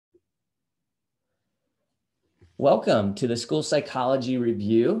Welcome to the School Psychology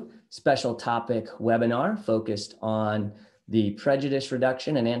Review special topic webinar focused on the prejudice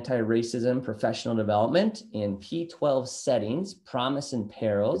reduction and anti-racism professional development in P12 settings, promise and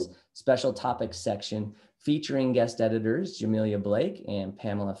perils, special topic section featuring guest editors Jamilia Blake and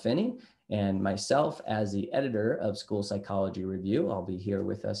Pamela Fenning, and myself as the editor of School Psychology Review. I'll be here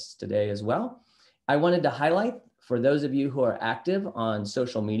with us today as well. I wanted to highlight for those of you who are active on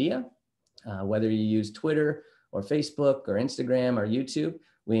social media, whether you use Twitter or Facebook or Instagram or YouTube,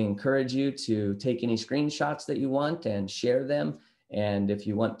 we encourage you to take any screenshots that you want and share them. And if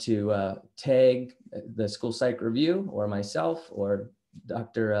you want to tag the School Psych Review or myself or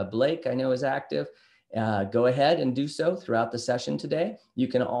Dr. Blake, I know is active, go ahead and do so throughout the session today. You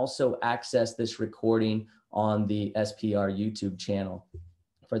can also access this recording on the SPR YouTube channel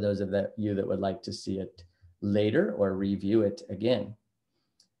for those of you that would like to see it later or review it again.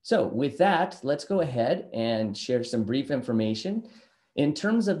 So with that, let's go ahead and share some brief information. In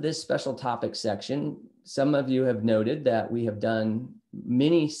terms of this special topic section, some of you have noted that we have done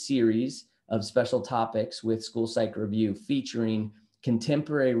many series of special topics with School Psych Review featuring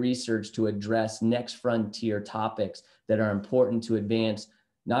contemporary research to address next frontier topics that are important to advance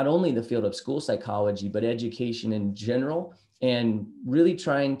not only the field of school psychology, but education in general, and really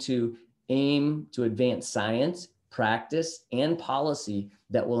trying to aim to advance science, practice, and policy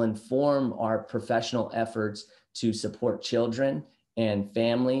that will inform our professional efforts to support children and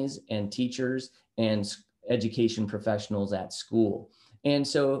families and teachers and education professionals at school. And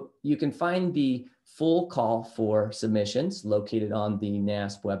so you can find the full call for submissions located on the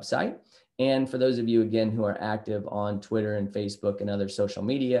NASP website. And for those of you, again, who are active on Twitter and Facebook and other social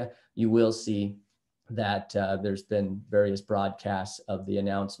media, you will see that there's been various broadcasts of the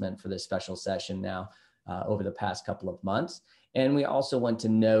announcement for this special session now over the past couple of months. And we also want to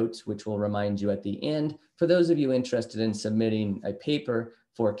note, which we'll remind you at the end, for those of you interested in submitting a paper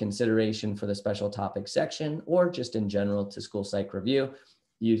for consideration for the special topic section, or just in general to School Psych Review,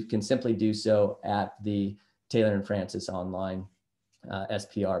 you can simply do so at the Taylor and Francis online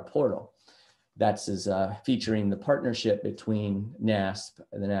SPR portal. That's featuring the partnership between NASP,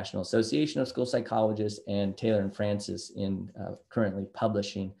 the National Association of School Psychologists, and Taylor and Francis in currently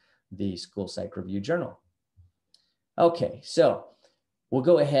publishing the School Psych Review Journal. Okay, so we'll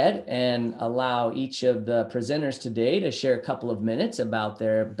go ahead and allow each of the presenters today to share a couple of minutes about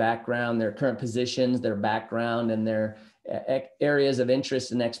their background, their current positions, their background, and their areas of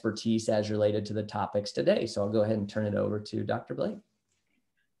interest and expertise as related to the topics today. So I'll go ahead and turn it over to Dr. Blake.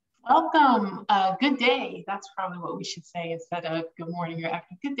 Welcome. Good day. That's probably what we should say instead of good morning or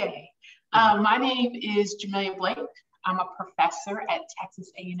afternoon. Good day. My name is Jamilia Blake. I'm a professor at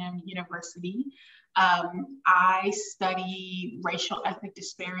Texas A&M University. I study racial ethnic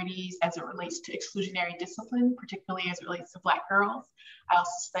disparities as it relates to exclusionary discipline, particularly as it relates to Black girls. I also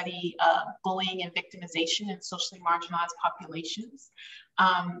study bullying and victimization in socially marginalized populations.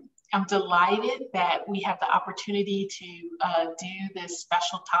 I'm delighted that we have the opportunity to do this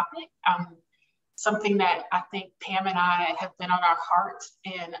special topic. Something that I think Pam and I have been on our hearts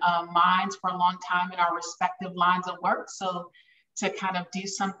and minds for a long time in our respective lines of work. So to kind of do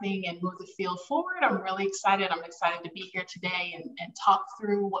something and move the field forward, I'm really excited. I'm excited to be here today and talk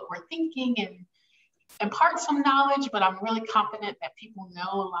through what we're thinking and impart some knowledge, but I'm really confident that people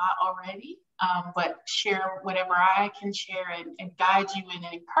know a lot already, but share whatever I can share and guide you and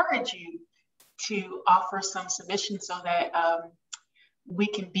encourage you to offer some submissions so that we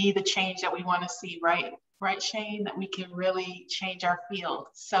can be the change that we want to see, right, Shane? That we can really change our field.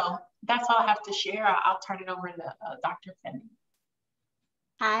 So that's all I have to share. I'll turn it over to Dr. Fenning.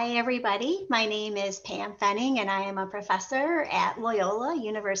 Hi, everybody. My name is Pam Fenning, and I am a professor at Loyola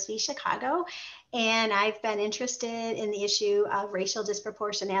University Chicago. And I've been interested in the issue of racial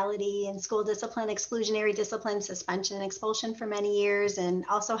disproportionality in school discipline, exclusionary discipline, suspension, and expulsion for many years, and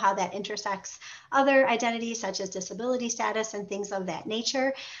also how that intersects other identities such as disability status and things of that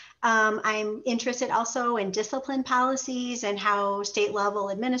nature. I'm interested also in discipline policies and how state level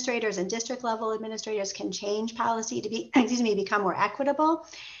administrators and district level administrators can change policy to be, become more equitable.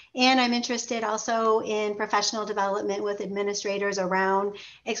 And I'm interested also in professional development with administrators around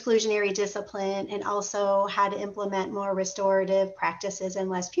exclusionary discipline and also how to implement more restorative practices and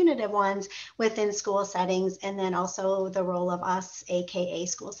less punitive ones within school settings, and then also the role of us, AKA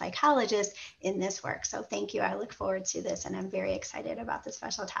school psychologists, in this work. So thank you. I look forward to this, and I'm very excited about the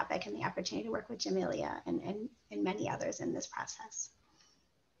special topic and the opportunity to work with Jamilia and many others in this process.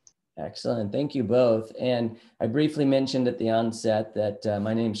 Excellent. Thank you both. And I briefly mentioned at the onset that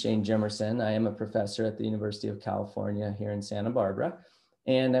my name is Jimerson. I am a professor at the University of California here in Santa Barbara.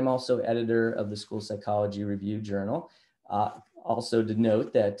 and I'm also editor of the School Psychology Review Journal. Also to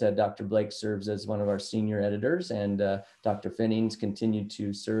note that Dr. Blake serves as one of our senior editors, and Dr. Fenning's continued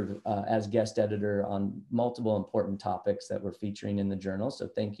to serve as guest editor on multiple important topics that we're featuring in the journal. So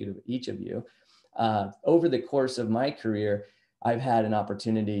thank you to each of you. Over the course of my career, I've had an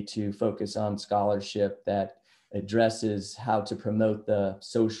opportunity to focus on scholarship that addresses how to promote the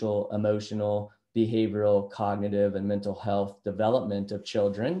social, emotional, behavioral, cognitive, and mental health development of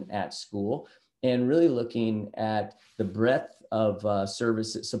children at school, and really looking at the breadth of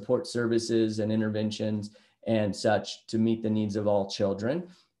support services and interventions and such to meet the needs of all children.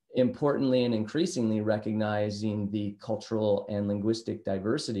 Importantly and increasingly recognizing the cultural and linguistic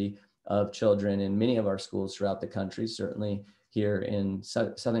diversity of children in many of our schools throughout the country, certainly here in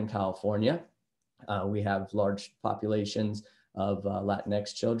Southern California. We have large populations of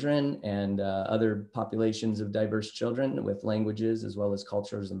Latinx children and other populations of diverse children with languages as well as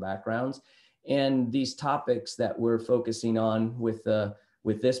cultures and backgrounds. And these topics that we're focusing on with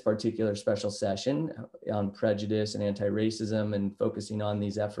this particular special session on prejudice and anti-racism and focusing on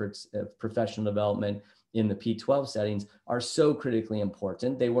these efforts of professional development in the P12 settings are so critically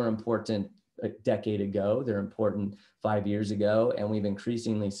important. They were important a decade ago, they're important 5 years ago, and we've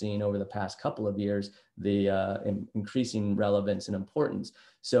increasingly seen over the past couple of years the increasing relevance and importance.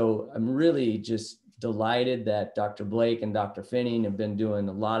 So I'm really just delighted that Dr. Blake and Dr. Fenning have been doing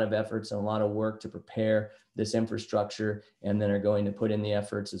a lot of efforts and a lot of work to prepare this infrastructure, and then are going to put in the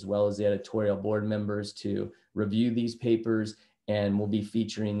efforts as well as the editorial board members to review these papers, and we'll be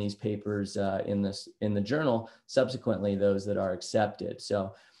featuring these papers in the journal subsequently, those that are accepted.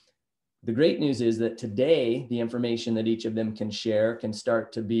 So the great news is that today, the information that each of them can share can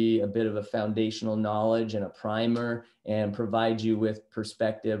start to be a bit of a foundational knowledge and a primer, and provide you with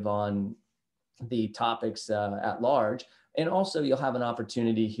perspective on the topics at large. And also you'll have an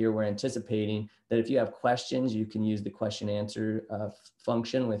opportunity here. We're anticipating that if you have questions, you can use the question answer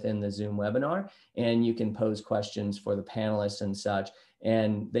function within the Zoom webinar, and you can pose questions for the panelists and such.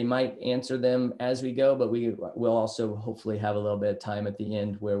 And they might answer them as we go, but we will also hopefully have a little bit of time at the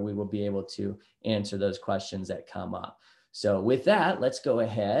end where we will be able to answer those questions that come up. So with that, let's go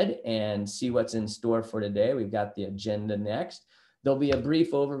ahead and see what's in store for today. We've got the agenda next. There'll be a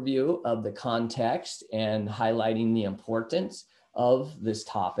brief overview of the context and highlighting the importance of this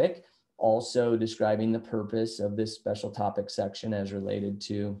topic, also describing the purpose of this special topic section as related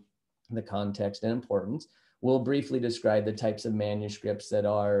to the context and importance. We'll briefly describe the types of manuscripts that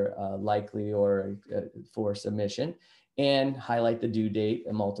are likely or for submission, and highlight the due date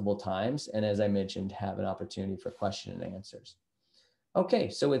multiple times. And as I mentioned, have an opportunity for question and answers. Okay,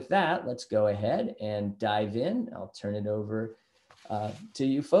 so with that, let's go ahead and dive in. I'll turn it over to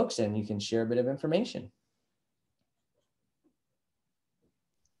you folks, and you can share a bit of information.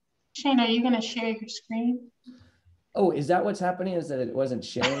 Shane, are you going to share your screen? Oh, is that what's happening? Is that it wasn't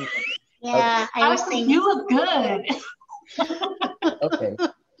sharing? Yeah, okay. I was thinking. You look good. Okay,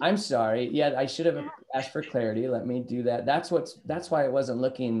 I'm sorry. Yeah, I should have asked for clarity. Let me do that. That's why it wasn't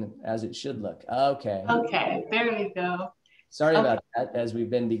looking as it should look. Okay. Okay, there we go. Sorry about that. As we've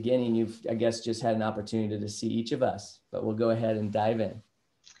been beginning, you've, I guess, just had an opportunity to see each of us, but we'll go ahead and dive in.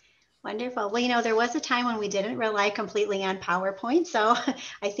 Wonderful. Well, you know, there was a time when we didn't rely completely on PowerPoint, so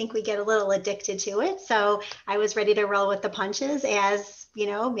I think we get a little addicted to it. So I was ready to roll with the punches, as, you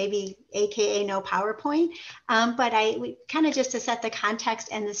know, maybe AKA no PowerPoint. But we kind of just to set the context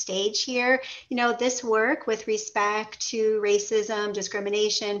and the stage here, you know, this work with respect to racism,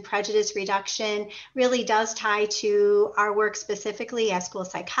 discrimination, prejudice reduction really does tie to our work specifically as school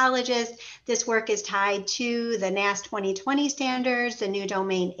psychologists. This work is tied to the NAS 2020 standards, the new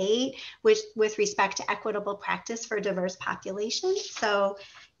Domain 8, which with respect to equitable practice for diverse populations. So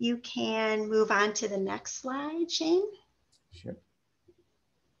you can move on to the next slide, Shane. Sure.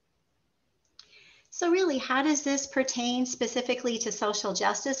 So really, how does this pertain specifically to social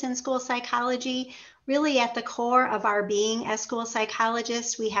justice in school psychology? Really, at the core of our being as school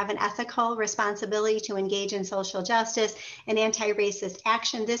psychologists, we have an ethical responsibility to engage in social justice and anti-racist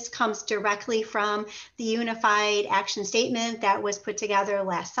action. This comes directly from the Unified Action Statement that was put together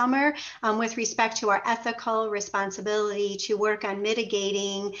last summer with respect to our ethical responsibility to work on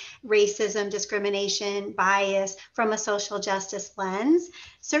mitigating racism, discrimination, bias from a social justice lens.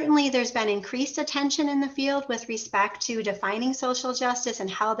 Certainly, there's been increased attention in the field with respect to defining social justice and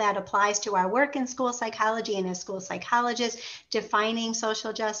how that applies to our work in school psychology and as school psychologists. Defining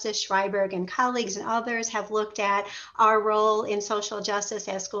social justice, Schreiberg and colleagues and others have looked at our role in social justice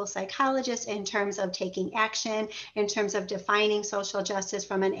as school psychologists in terms of taking action, in terms of defining social justice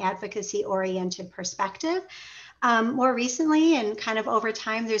from an advocacy-oriented perspective. More recently and kind of over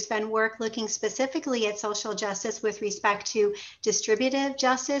time, there's been work looking specifically at social justice with respect to distributive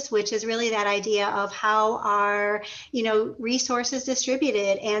justice, which is really that idea of how are, resources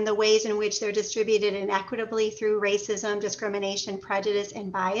distributed and the ways in which they're distributed inequitably through racism, discrimination, prejudice,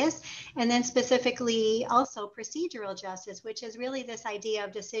 and bias. And then specifically also procedural justice, which is really this idea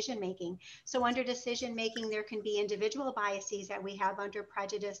of decision making. So under decision making, there can be individual biases that we have under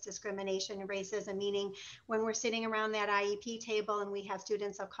prejudice, discrimination, and racism, meaning when we're sitting around that IEP table and we have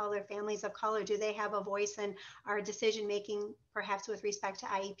students of color, families of color, do they have a voice in our decision making, perhaps with respect to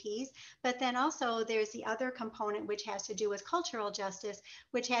IEPs? But then also there's the other component, which has to do with cultural justice,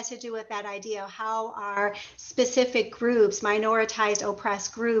 which has to do with that idea of how are specific groups, minoritized,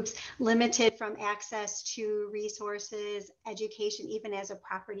 oppressed groups, limited from access to resources, education, even as a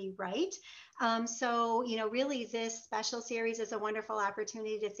property right. So, really this special series is a wonderful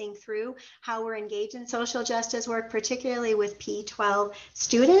opportunity to think through how we're engaged in social justice work, particularly with P12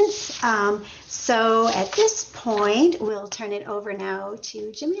 students. So at this point, we'll turn it over now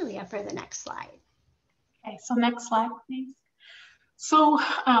to Jamilia for the next slide. Okay, so next slide, please. So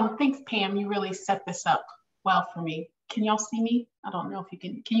thanks, Pam. You really set this up well for me. Can y'all see me? I don't know if you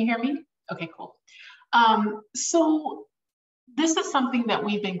can you hear me? Okay, cool. So this is something that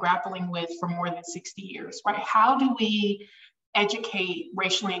we've been grappling with for more than 60 years, right? How do we educate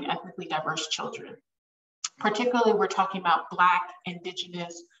racially and ethnically diverse children? Particularly, we're talking about Black,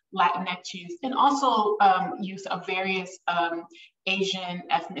 Indigenous, Latinx youth, and also youth of various Asian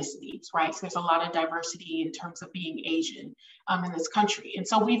ethnicities, right? So there's a lot of diversity in terms of being Asian in this country. And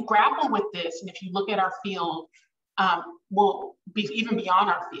so we've grappled with this. And if you look at our field, even beyond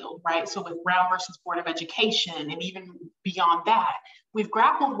our field, right? So with Brown versus Board of Education, and even beyond that, we've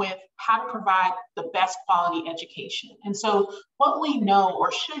grappled with how to provide the best quality education. And so what we know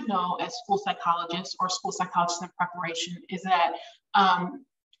or should know as school psychologists or school psychologists in preparation is that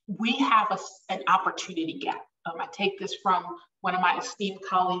we have an opportunity gap. I take this from one of my esteemed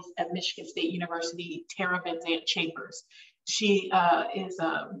colleagues at Michigan State University, Tara Van Zandt Chambers. She is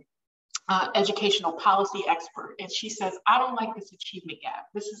educational policy expert. And she says, I don't like this achievement gap.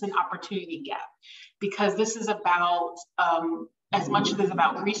 This is an opportunity gap because this is about, as much as it is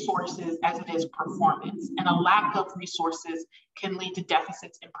about resources as it is performance. And a lack of resources can lead to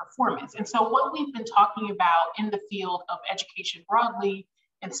deficits in performance. And so what we've been talking about in the field of education broadly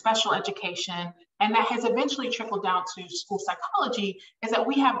and special education, and that has eventually trickled down to school psychology, is that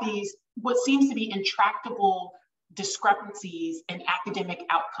we have these, what seems to be intractable discrepancies in academic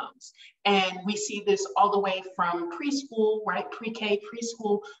outcomes. And we see this all the way from preschool, right? Pre-K,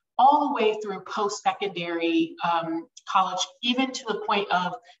 preschool, all the way through post-secondary college, even to the point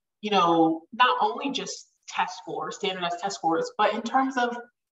of, not only just test scores, standardized test scores, but in terms of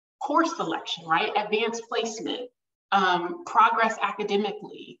course selection, right? Advanced placement, progress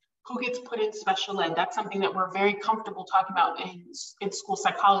academically, who gets put in special ed. That's something that we're very comfortable talking about in school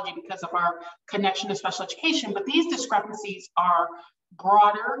psychology because of our connection to special education. But these discrepancies are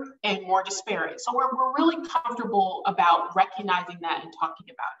broader and more disparate. So we're really comfortable about recognizing that and talking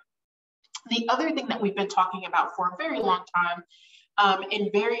about it. The other thing that we've been talking about for a very long time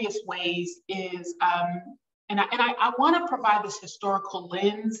in various ways is, and I want to provide this historical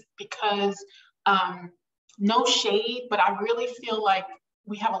lens because no shade, but I really feel like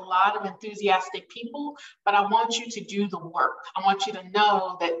we have a lot of enthusiastic people, but I want you to do the work. I want you to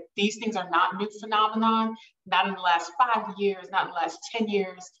know that these things are not new phenomenon, not in the last 5 years, not in the last 10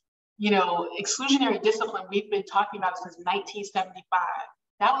 years. Exclusionary discipline, we've been talking about since 1975.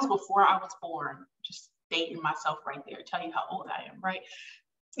 That was before I was born. Just dating myself right there, tell you how old I am, right?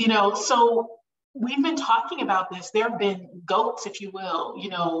 So we've been talking about this. There have been GOATs, if you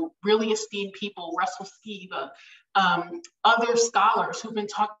will, really esteemed people, Russell Skiba, other scholars who've been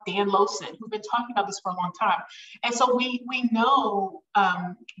talking, Dan Lowson, who've been talking about this for a long time. And so we know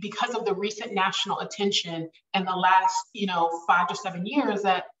because of the recent national attention in the last, 5 to 7 years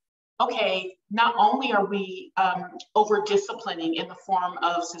that, okay, not only are we over-disciplining in the form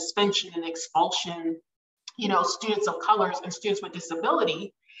of suspension and expulsion, students of colors and students with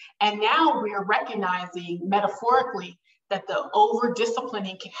disability, and now we are recognizing metaphorically that the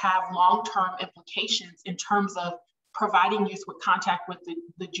over-disciplining can have long-term implications in terms of providing youth with contact with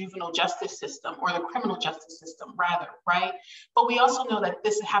the juvenile justice system or the criminal justice system rather, right? But we also know that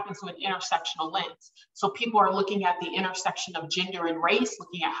this happens through an intersectional lens. So people are looking at the intersection of gender and race,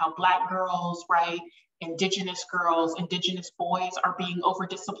 looking at how Black girls, right? Indigenous girls, Indigenous boys are being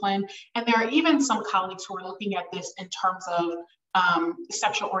over-disciplined. And there are even some colleagues who are looking at this in terms of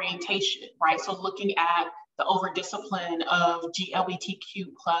sexual orientation, right? So looking at the over-discipline of GLBTQ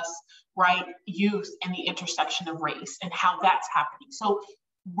plus, right, youth and the intersection of race and how that's happening. So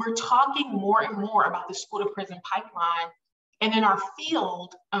we're talking more and more about the school to prison pipeline. And in our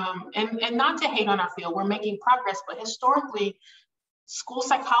field, and not to hate on our field, we're making progress, but historically, school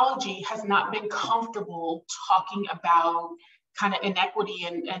psychology has not been comfortable talking about kind of inequity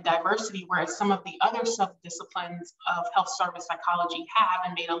and diversity, whereas some of the other subdisciplines of health service psychology have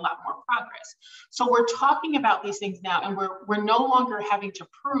and made a lot more progress. So we're talking about these things now, and we're no longer having to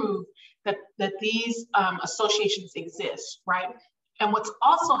prove that these associations exist, right? And what's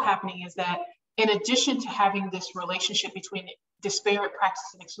also happening is that in addition to having this relationship between disparate practice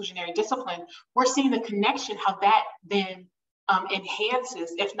and exclusionary discipline, we're seeing the connection, how that then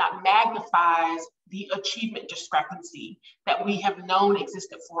enhances, if not magnifies, the achievement discrepancy that we have known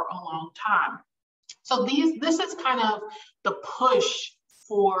existed for a long time. So this is kind of the push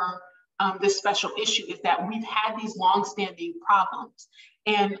for this special issue, is that we've had these longstanding problems.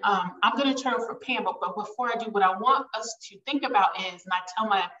 And I'm going to turn over for Pam, but before I do, what I want us to think about is, and I tell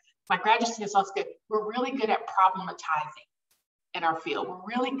my graduate students, we're really good at problematizing in our field.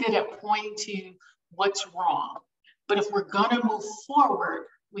 We're really good at pointing to what's wrong. But if we're going to move forward,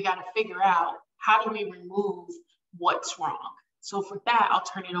 we got to figure out, how do we remove what's wrong? So for that, I'll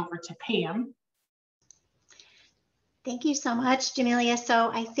turn it over to Pam. Thank you so much, Jamilia. So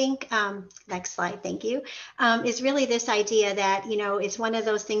I think, next slide, thank you, is really this idea that, you know, it's one of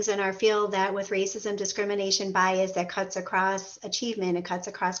those things in our field that with racism, discrimination, bias that cuts across achievement, it cuts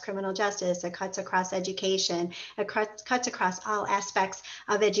across criminal justice, it cuts across education, it cuts across all aspects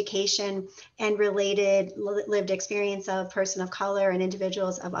of education and related lived experience of person of color and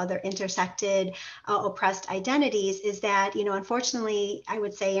individuals of other intersected, oppressed identities, is that, you know, unfortunately, I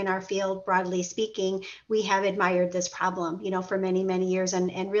would say in our field, broadly speaking, we have admired this problem, you know, for many, many years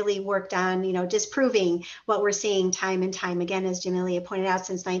and really worked on, you know, disproving what we're seeing time and time again, as Jamilia pointed out,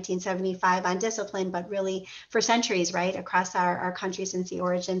 since 1975 on discipline, but really for centuries, right, across our country since the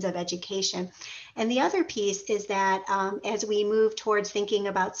origins of education. And the other piece is that as we move towards thinking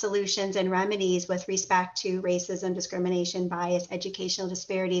about solutions and remedies with respect to racism, discrimination, bias, educational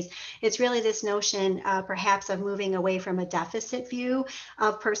disparities, it's really this notion perhaps of moving away from a deficit view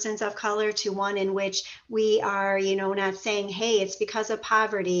of persons of color to one in which we are, you know, not saying, hey, it's because of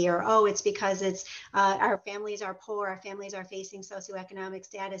poverty, or, oh, it's because it's our families are poor, our families are facing socioeconomic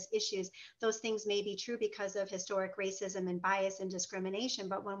status issues. Those things may be true because of historic racism and bias and discrimination,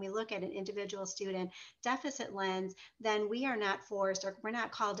 but when we look at an individual student deficit lens, then we are not forced, or we're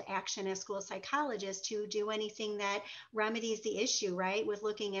not called to action as school psychologists to do anything that remedies the issue, right? With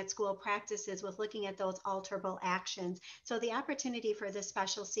looking at school practices, with looking at those alterable actions. So the opportunity for this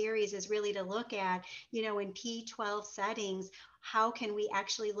special series is really to look at, you know, in P12 settings, how can we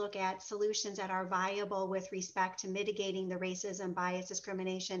actually look at solutions that are viable with respect to mitigating the racism, bias,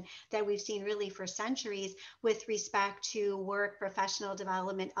 discrimination that we've seen really for centuries with respect to work, professional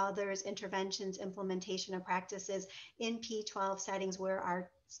development, others, interventions, implementation of practices in P12 settings where our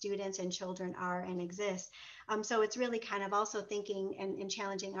students and children are and exist. So it's really kind of also thinking and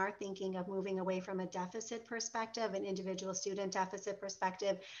challenging our thinking of moving away from a deficit perspective, an individual student deficit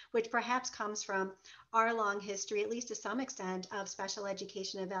perspective, which perhaps comes from our long history, at least to some extent, of special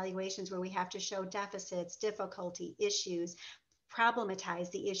education evaluations where we have to show deficits, difficulty, issues,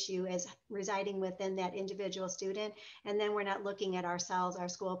 problematize the issue as residing within that individual student. And then we're not looking at ourselves, our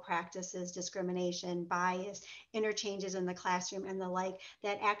school practices, discrimination, bias, interchanges in the classroom and the like,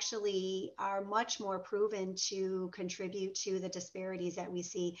 that actually are much more proven to contribute to the disparities that we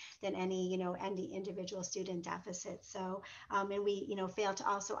see than any, you know, any individual student deficit. So, and we, you know, fail to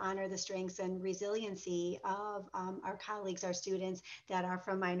also honor the strengths and resiliency of our colleagues, our students that are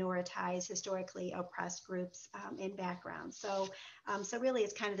from minoritized, historically oppressed groups and backgrounds. So really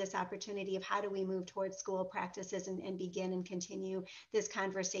it's kind of this opportunity of how do we move towards school practices and begin and continue this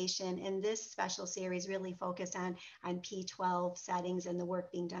conversation. And this special series really focused on P12 settings and the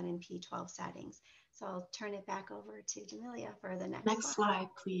work being done in P12 settings. So I'll turn it back over to Jamilia for the next slide,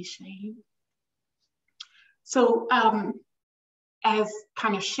 please, Shane. So as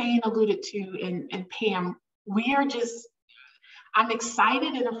kind of Shane alluded to and Pam, we are just, I'm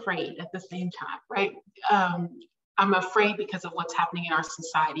excited and afraid at the same time, right? I'm afraid because of what's happening in our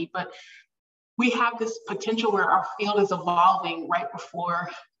society, but we have this potential where our field is evolving right before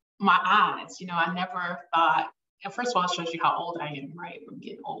my eyes. You know, I never thought, and first of all, it shows you how old I am, right? I'm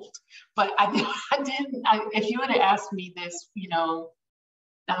getting old. But if you would have asked me this, you know,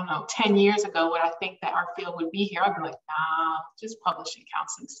 I don't know, 10 years ago, would I think that our field would be here? I'd be like, nah, just publishing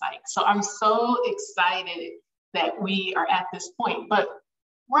counseling psych. So I'm so excited that we are at this point. But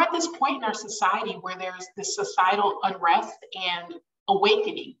we're at this point in our society where there's this societal unrest and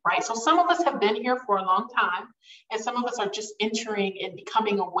awakening, right? So some of us have been here for a long time, and some of us are just entering and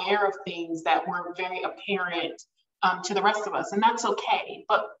becoming aware of things that were very apparent to the rest of us, and that's okay.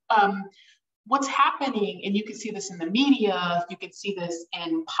 But what's happening, and you can see this in the media, you can see this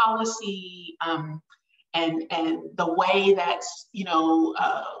in policy, and the way that, you know,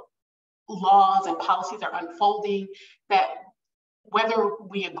 laws and policies are unfolding, that whether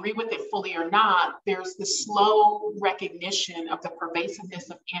we agree with it fully or not, there's the slow recognition of the pervasiveness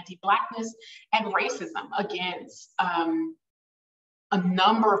of anti-Blackness and racism against a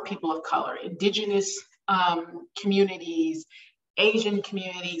number of people of color, Indigenous communities, Asian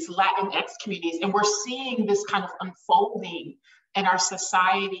communities, Latinx communities, and we're seeing this kind of unfolding in our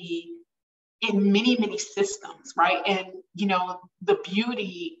society in many, many systems, right? And, you know, the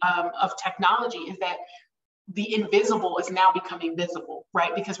beauty of technology is that the invisible is now becoming visible,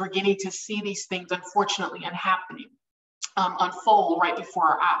 right? Because we're getting to see these things, unfortunately, unfold right before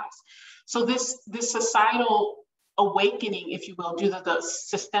our eyes. So this societal awakening, if you will, due to the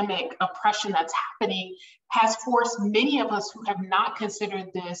systemic oppression that's happening, has forced many of us who have not considered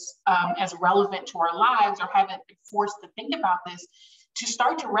this as relevant to our lives, or haven't been forced to think about this, to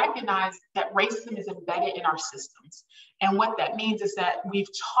start to recognize that racism is embedded in our systems. And what that means is that we've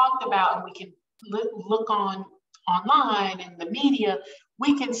talked about, and we can look online in the media,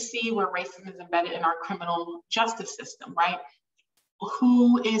 we can see where racism is embedded in our criminal justice system, right?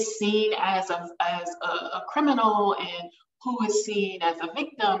 Who is seen as a criminal, and who is seen as a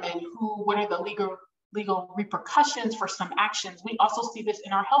victim, and what are the legal repercussions for some actions. We also see this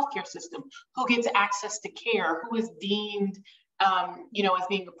in our healthcare system. Who gets access to care? Who is deemed you know, as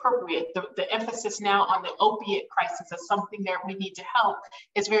being appropriate? The emphasis now on the opiate crisis as something that we need to help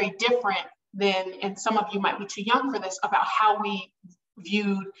is very different than, and some of you might be too young for this, about how we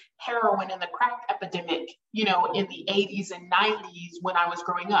viewed heroin and the crack epidemic, you know, in the 80s and 90s when I was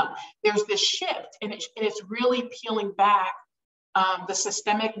growing up. There's this shift, and it's really peeling back the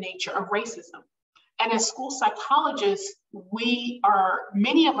systemic nature of racism. And as school psychologists,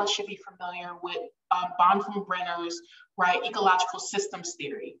 many of us should be familiar with Bonhoeffer-Brenner's, right, ecological systems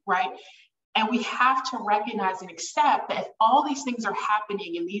theory, right? And we have to recognize and accept that if all these things are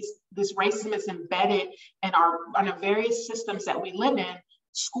happening and this racism is embedded in our various systems that we live in,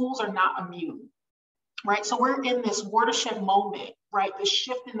 schools are not immune, right? So we're in this watershed moment, right? This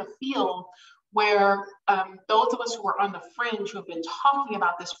shift in the field where those of us who are on the fringe, who have been talking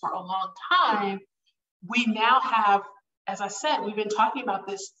about this for a long time, we now have, as I said, we've been talking about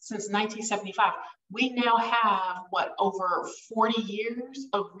this since 1975. We now have, over 40 years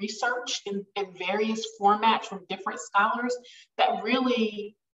of research in various formats from different scholars that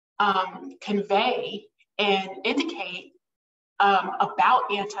really convey and indicate about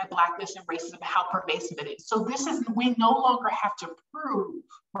anti-Blackness and racism, how pervasive it is. So we no longer have to prove,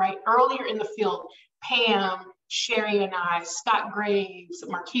 right? Earlier in the field, Pam, Sherry and I, Scott Graves,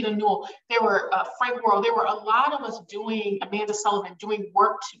 Marquita Newell, there were Frank Worrell, there were a lot of us Amanda Sullivan, doing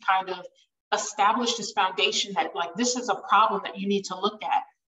work to kind of establish this foundation that, like, this is a problem that you need to look at.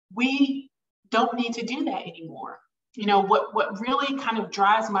 We don't need to do that anymore. You know, what really kind of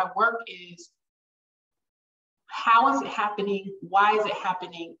drives my work is, how is it happening? Why is it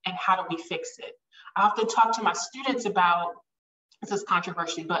happening? And how do we fix it? I often talk to my students about, this is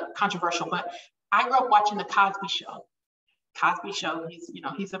controversial, but I grew up watching the Cosby Show. Cosby Show,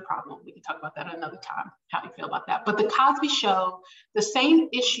 he's a problem. We can talk about that another time, how you feel about that. But the Cosby Show, the same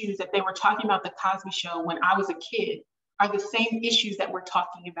issues that they were talking about the Cosby Show when I was a kid are the same issues that we're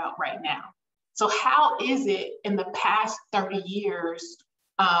talking about right now. So how is it in the past 30 years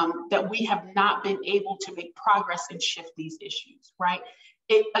that we have not been able to make progress and shift these issues, right?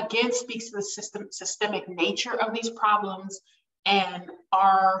 It again speaks to the systemic nature of these problems and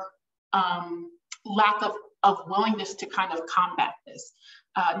our lack of willingness to kind of combat this.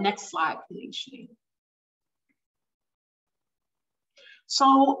 Next slide, please, Shane.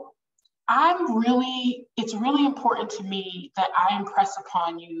 So it's really important to me that I impress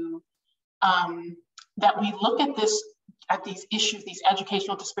upon you that we look at these issues, these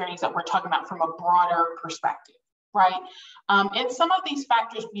educational disparities that we're talking about from a broader perspective, right? And some of these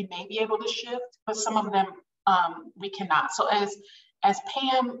factors we may be able to shift, but some of them we cannot. So as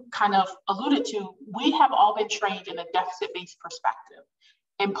Pam kind of alluded to, we have all been trained in a deficit-based perspective,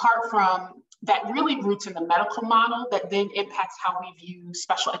 in part from that really roots in the medical model that then impacts how we view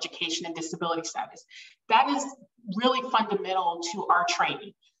special education and disability status. That is really fundamental to our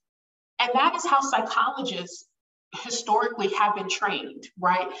training. And that is how psychologists historically have been trained,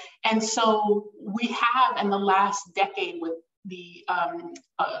 right? And so we have, in the last decade, with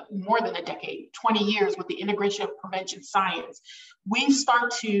more than a decade, 20 years with the integration of prevention science, we've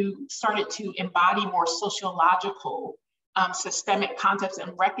started to embody more sociological systemic concepts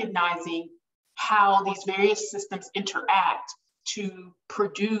and recognizing how these various systems interact to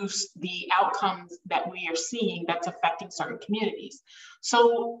produce the outcomes that we are seeing that's affecting certain communities.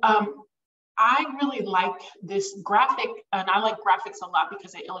 So I really like this graphic, and I like graphics a lot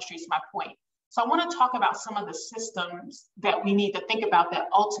because it illustrates my point. So I want to talk about some of the systems that we need to think about that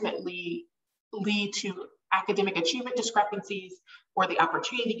ultimately lead to academic achievement discrepancies or the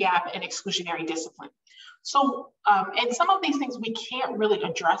opportunity gap and exclusionary discipline. So, and some of these things we can't really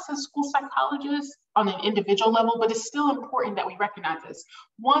address as school psychologists on an individual level, but it's still important that we recognize this.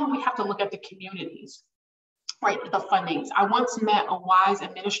 One, we have to look at the communities, right? The fundings. I once met a wise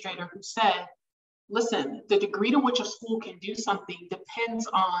administrator who said, listen, the degree to which a school can do something depends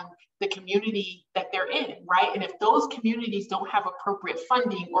on the community that they're in, right? And if those communities don't have appropriate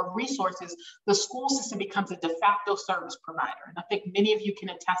funding or resources, the school system becomes a de facto service provider. And I think many of you can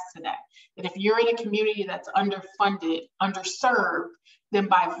attest to that. And if you're in a community that's underfunded, underserved, then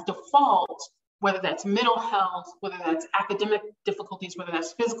by default, whether that's mental health, whether that's academic difficulties, whether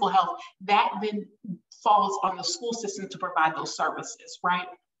that's physical health, that then falls on the school system to provide those services, right?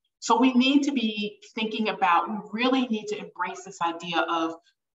 So we need to be thinking about, we really need to embrace this idea of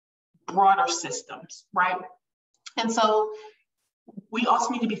broader systems, right? And so we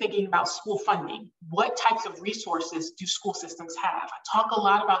also need to be thinking about school funding. What types of resources do school systems have? I talk a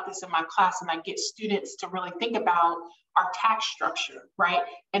lot about this in my class, and I get students to really think about our tax structure, right?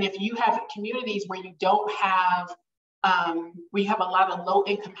 And if you have communities where you don't have, we have a lot of low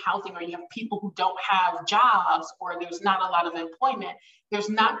income housing, or you have people who don't have jobs, or there's not a lot of employment, there's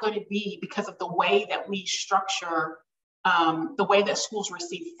not going to be, because of the way that we structure, the way that schools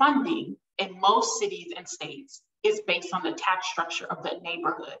receive funding in most cities and states is based on the tax structure of the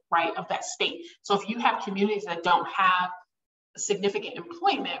neighborhood, right, of that state. So if you have communities that don't have significant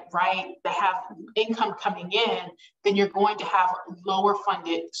employment, right, that have income coming in, then you're going to have lower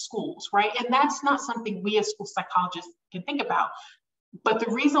funded schools, right? And that's not something we as school psychologists can think about. But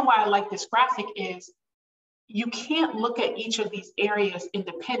the reason why I like this graphic is you can't look at each of these areas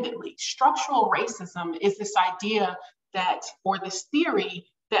independently. Structural racism is this idea that, or this theory,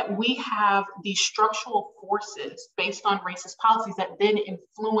 that we have these structural forces based on racist policies that then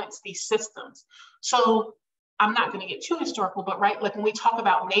influence these systems. So I'm not going to get too historical, but right, like when we talk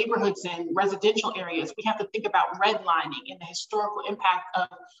about neighborhoods and residential areas, we have to think about redlining and the historical impact of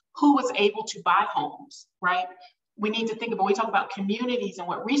who was able to buy homes, right? We need to think about, when we talk about communities and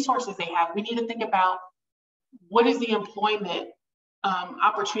what resources they have, we need to think about what is the employment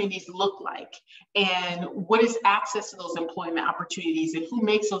opportunities look like, and what is access to those employment opportunities, and who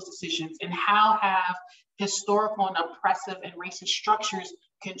makes those decisions, and how have historical and oppressive and racist structures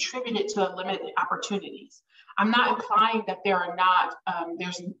contributed to the limited opportunities. I'm not implying that there are not,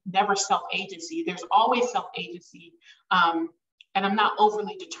 there's never self-agency. There's always self-agency. And I'm not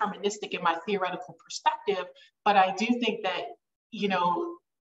overly deterministic in my theoretical perspective, but I do think that, you know,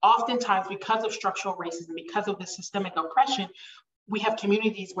 oftentimes because of structural racism, because of the systemic oppression, we have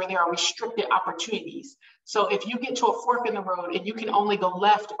communities where there are restricted opportunities. So if you get to a fork in the road and you can only go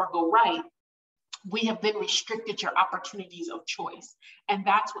left or go right, we have then restricted your opportunities of choice. And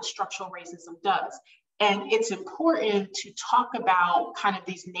that's what structural racism does. And it's important to talk about kind of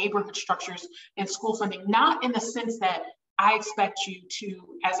these neighborhood structures and school funding, not in the sense that I expect you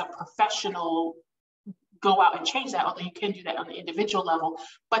to, as a professional, go out and change that, although you can do that on the individual level,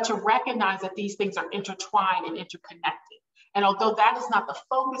 but to recognize that these things are intertwined and interconnected. And although that is not the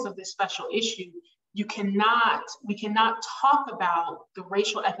focus of this special issue, we cannot talk about the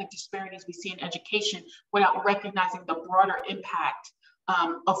racial ethnic disparities we see in education without recognizing the broader impact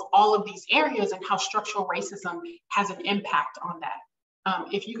of all of these areas and how structural racism has an impact on that.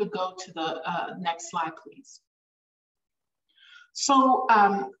 If you could go to the next slide, please. So,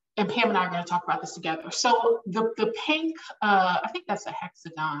 and Pam and I are going to talk about this together. So the pink, I think that's a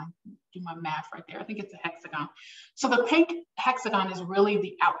hexagon. Do my math right there. I think it's a hexagon. So the pink hexagon is really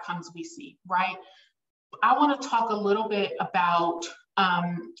the outcomes we see, right? I want to talk a little bit about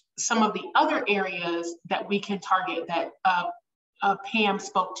some of the other areas that we can target that Pam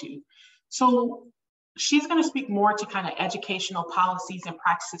spoke to. So she's going to speak more to kind of educational policies and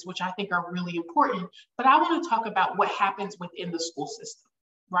practices, which I think are really important. But I want to talk about what happens within the school system,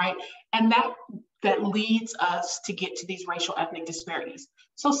 right? And that leads us to get to these racial ethnic disparities.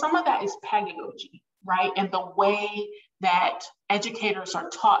 So some of that is pedagogy, right? And the way that educators are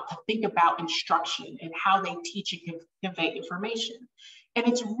taught to think about instruction and how they teach and convey information. And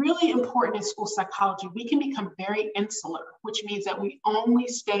it's really important in school psychology. We can become very insular, which means that we only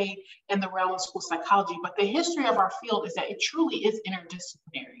stay in the realm of school psychology. But the history of our field is that it truly is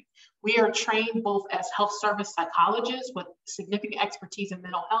interdisciplinary. We are trained both as health service psychologists with significant expertise in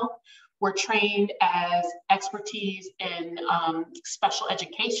mental health. We're trained as expertise in special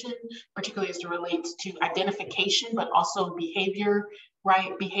education, particularly as it relates to identification, but also behavior,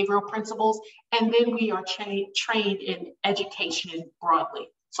 right? Behavioral principles. And then we are trained in education broadly.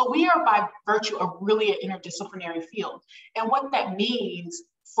 So we are by virtue of really an interdisciplinary field. And what that means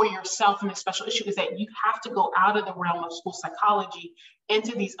for yourself in a special issue is that you have to go out of the realm of school psychology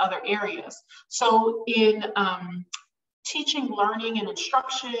into these other areas. So in teaching, learning, and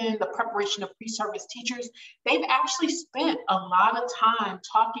instruction, the preparation of pre-service teachers, they've actually spent a lot of time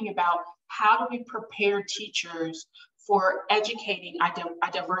talking about how do we prepare teachers for educating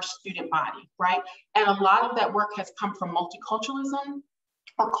a diverse student body, right? And a lot of that work has come from multiculturalism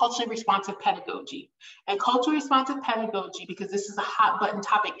or culturally responsive pedagogy. And culturally responsive pedagogy, because this is a hot button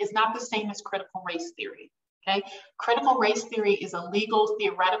topic, is not the same as critical race theory. Okay, critical race theory is a legal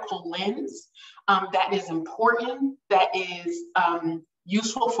theoretical lens that is important, that is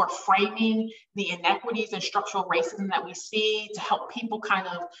useful for framing the inequities and structural racism that we see to help people kind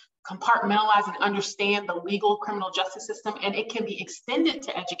of compartmentalize and understand the legal criminal justice system, and it can be extended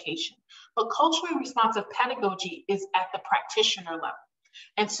to education. But culturally responsive pedagogy is at the practitioner level.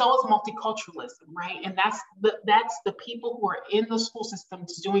 And so is multiculturalism, right? And that's the people who are in the school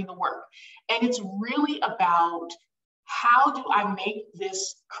systems doing the work. And it's really about how do I make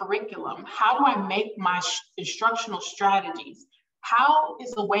this curriculum? How do I make my instructional strategies? How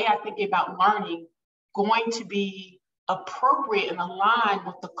is the way I think about learning going to be appropriate and aligned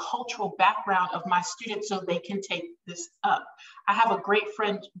with the cultural background of my students so they can take this up? I have a great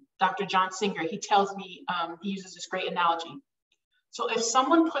friend, Dr. John Singer. He tells me, he uses this great analogy. So if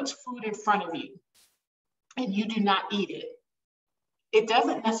someone puts food in front of you and you do not eat it, it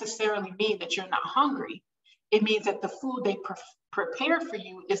doesn't necessarily mean that you're not hungry. It means that the food they prepare for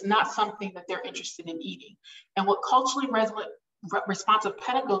you is not something that they're interested in eating. And what culturally responsive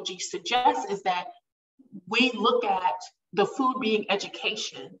pedagogy suggests is that we look at the food being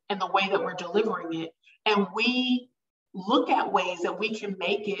education and the way that we're delivering it, and we look at ways that we can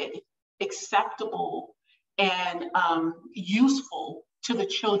make it acceptable and useful to the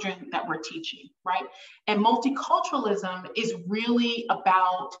children that we're teaching, right? And multiculturalism is really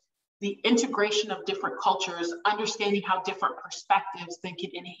about the integration of different cultures, understanding how different perspectives then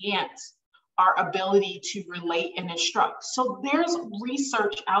can enhance our ability to relate and instruct. So there's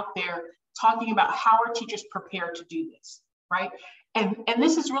research out there talking about how our teachers prepare to do this, right? And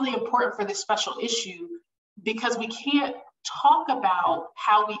this is really important for this special issue because we can't talk about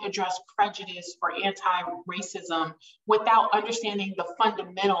how we address prejudice or anti-racism without understanding the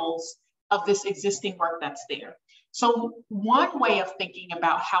fundamentals of this existing work that's there. So one way of thinking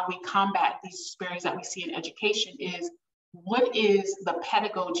about how we combat these disparities that we see in education is what is the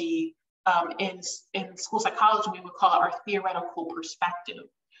pedagogy in school psychology, we would call it our theoretical perspective.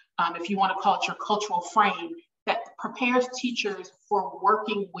 If you want to call it your cultural frame, that prepares teachers for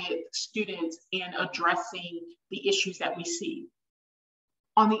working with students and addressing the issues that we see.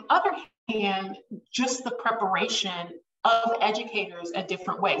 On the other hand, just the preparation of educators a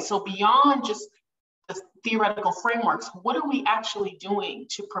different way. So beyond just the theoretical frameworks, what are we actually doing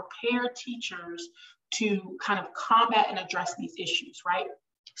to prepare teachers to kind of combat and address these issues, right?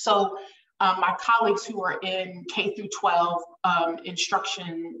 So my colleagues who are in K through 12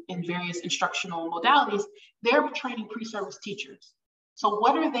 instruction in various instructional modalities, they're training pre-service teachers. So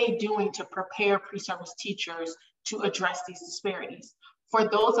what are they doing to prepare pre-service teachers to address these disparities? For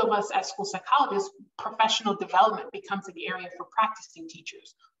those of us as school psychologists, professional development becomes an area for practicing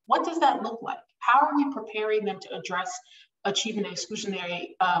teachers. What does that look like? How are we preparing them to address achieving an exclusionary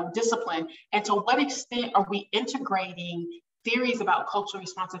discipline? And to what extent are we integrating theories about culturally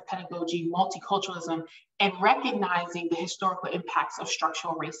responsive pedagogy, multiculturalism, and recognizing the historical impacts of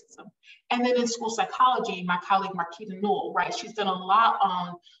structural racism? And then in school psychology, my colleague Marquita Newell, right, she's done a lot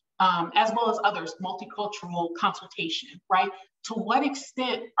on, as well as others, multicultural consultation, right? To what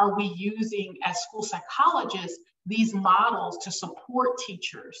extent are we using as school psychologists these models to support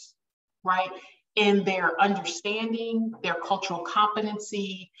teachers, right, in their understanding, their cultural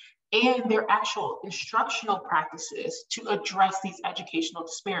competency, and their actual instructional practices to address these educational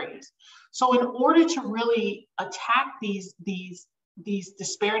disparities? So in order to really attack these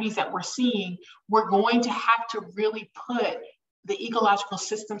disparities that we're seeing, we're going to have to really put the ecological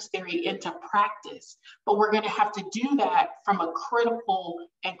systems theory into practice, but we're going to have to do that from a critical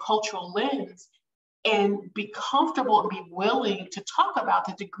and cultural lens and be comfortable and be willing to talk about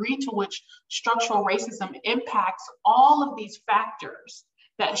the degree to which structural racism impacts all of these factors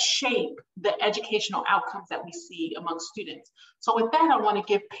that shape the educational outcomes that we see among students. So with that, I want to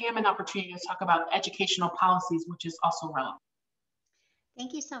give Pam an opportunity to talk about educational policies, which is also relevant.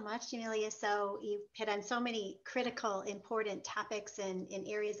 Thank you so much, Jamilia. So you've hit on so many critical, important topics and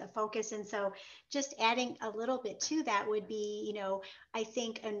areas of focus. And so just adding a little bit to that would be, you know, I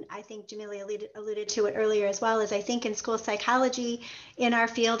think Jamilia alluded to it earlier as well, is I think in school psychology, in our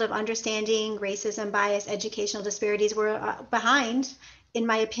field of understanding racism, bias, educational disparities, we're behind, in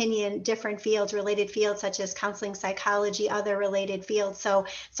my opinion, different fields, related fields such as counseling, psychology, other related fields. So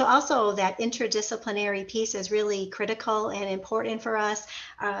also that interdisciplinary piece is really critical and important for us.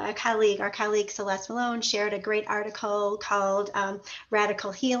 Our colleague Celeste Malone shared a great article called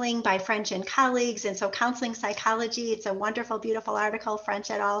Radical Healing by French and colleagues. And so counseling psychology, it's a wonderful, beautiful article, French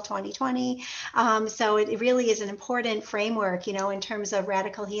et al. 2020. So it really is an important framework, you know, in terms of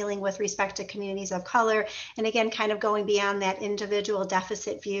radical healing with respect to communities of color. And again, kind of going beyond that individual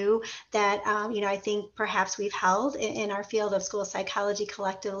deficit view that, you know, I think perhaps we've held in our field of school psychology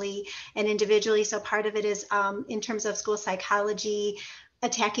collectively and individually. So part of it is in terms of school psychology,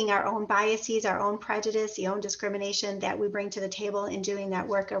 attacking our own biases, our own prejudice, the own discrimination that we bring to the table in doing that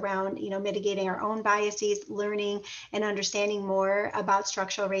work around, you know, mitigating our own biases, learning and understanding more about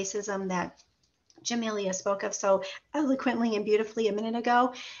structural racism that Jamilia spoke of so eloquently and beautifully a minute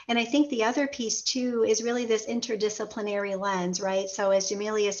ago. And I think the other piece too is really this interdisciplinary lens, right? So as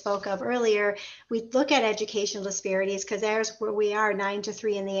Jamilia spoke of earlier, we look at educational disparities because there's where we are 9 to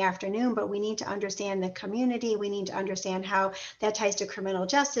 3 in the afternoon, but we need to understand the community. We need to understand how that ties to criminal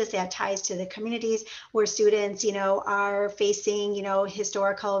justice, that ties to the communities where students, you know, are facing, you know,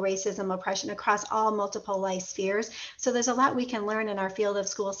 historical racism, oppression across all multiple life spheres. So there's a lot we can learn in our field of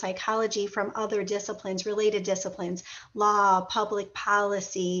school psychology from other disciplines, related disciplines, law, public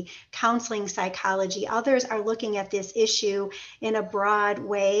policy, counseling psychology. Others are looking at this issue in a broad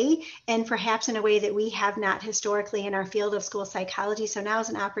way and perhaps in a way that we have not historically in our field of school psychology. So now is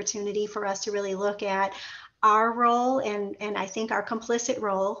an opportunity for us to really look at our role and I think our complicit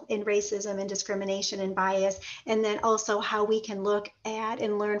role in racism and discrimination and bias, and then also how we can look at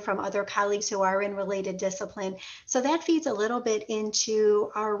and learn from other colleagues who are in related discipline. So that feeds a little bit into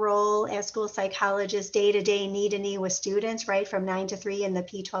our role as school psychologists, day-to-day, knee-to-knee with students, right, from 9 to 3 in the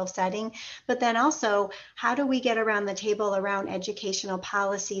P12 setting. But then also, how do we get around the table around educational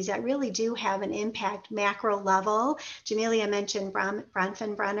policies that really do have an impact macro level? Jamilia mentioned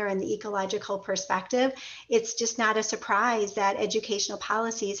Bronfenbrenner and the ecological perspective. It's just not a surprise that educational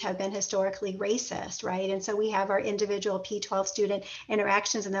policies have been historically racist, right? And so we have our individual P12 student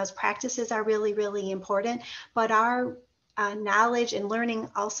interactions, and those practices are really, really important. But our knowledge and learning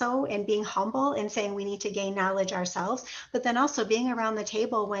also, and being humble and saying we need to gain knowledge ourselves, but then also being around the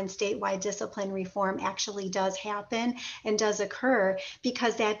table when statewide discipline reform actually does happen and does occur,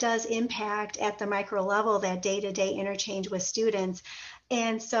 because that does impact at the micro level that day-to-day interchange with students.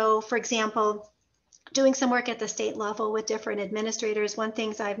 And so, for example, doing some work at the state level with different administrators, one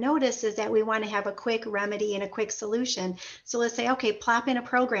thing I've noticed is that we want to have a quick remedy and a quick solution. So let's say, okay, plop in a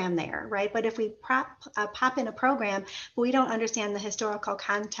program there, right? But if we pop in a program, but we don't understand the historical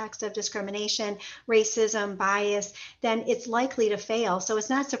context of discrimination, racism, bias, then it's likely to fail. So it's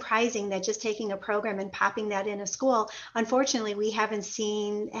not surprising that just taking a program and popping that in a school, unfortunately, we haven't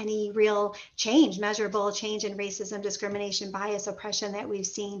seen any real change, measurable change in racism, discrimination, bias, oppression that we've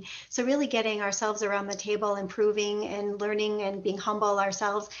seen. So really getting ourselves around the table, improving and learning and being humble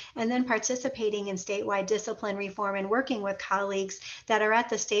ourselves, and then participating in statewide discipline reform and working with colleagues that are at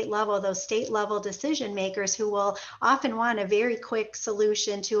the state level, those state level decision makers who will often want a very quick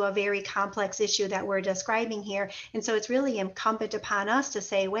solution to a very complex issue that we're describing here. And so it's really incumbent upon us to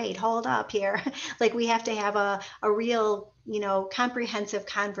say, wait, hold up here. Like we have to have a real, you know, comprehensive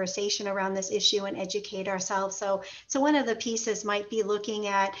conversation around this issue and educate ourselves. So one of the pieces might be looking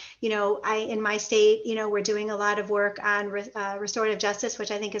at, you know, in my state, you know, we're doing a lot of work on restorative justice, which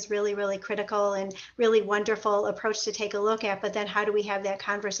I think is really, really critical and really wonderful approach to take a look at. But then how do we have that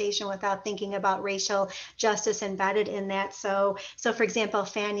conversation without thinking about racial justice embedded in that? So for example,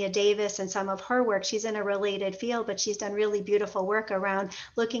 Fania Davis and some of her work, she's in a related field, but she's done really beautiful work around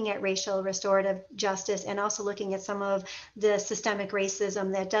looking at racial restorative justice and also looking at some of the systemic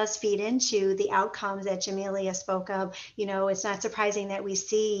racism that does feed into the outcomes that Jamilia spoke of. You know, it's not surprising that we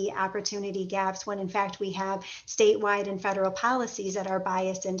see opportunity gaps when in fact we have statewide and federal policies that are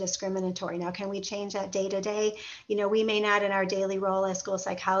biased and discriminatory. Now, can we change that day to day? You know, we may not in our daily role as school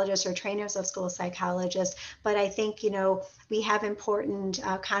psychologists or trainers of school psychologists, but I think, you know, we have important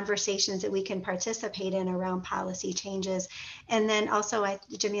conversations that we can participate in around policy changes. And then also,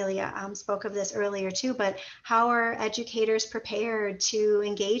 Jamilia spoke of this earlier too, but how are educators prepared to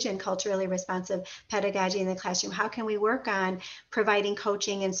engage in culturally responsive pedagogy in the classroom? How can we work on providing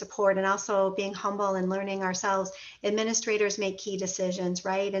coaching and support, and also being humble and learning ourselves? Administrators make key decisions,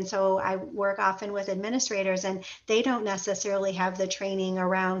 right? And so I work often with administrators, and they don't necessarily have the training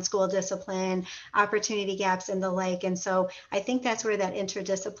around school discipline, opportunity gaps, and the like. And so I think that's where that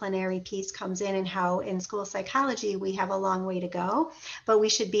interdisciplinary piece comes in, and how in school psychology we have a long way to go, but we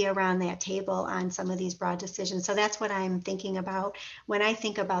should be around that table on some of these broad decisions. So that's what I'm thinking about when I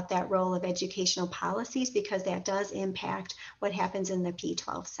think about that role of educational policies, because that does impact what happens in the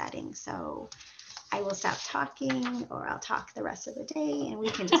P12 setting. So I will stop talking, or I'll talk the rest of the day, and we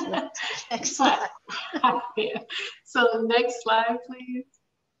can just move to the next slide. So next slide, please.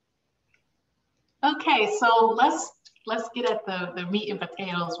 Okay, so let's get at the meat and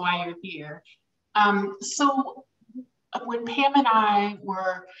potatoes while you're here. So when Pam and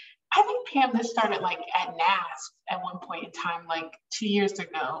I think Pam, this started like at NASP at one point in time, like 2 years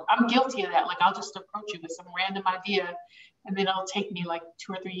ago. I'm guilty of that. Like, I'll just approach you with some random idea, and then it'll take me like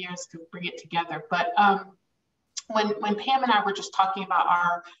 2 or 3 years to bring it together. But when Pam and I were just talking about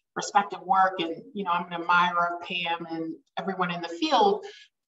our respective work, and, you know, I'm an admirer of Pam and everyone in the field,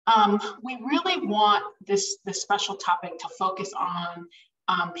 we really want this special topic to focus on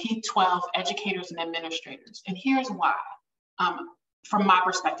P12 educators and administrators. And here's why, from my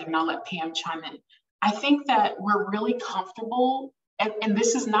perspective, and I'll let Pam chime in. I think that we're really comfortable, and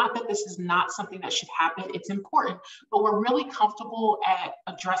this is not that this is not something that should happen, it's important, but we're really comfortable at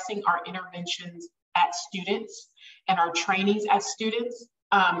addressing our interventions at students and our trainings as students.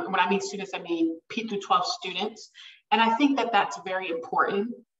 When I mean students, I mean P through 12 students. And I think that that's very important.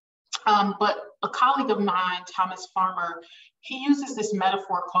 But a colleague of mine, Thomas Farmer, he uses this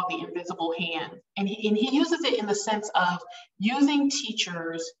metaphor called the invisible hand. And he uses it in the sense of using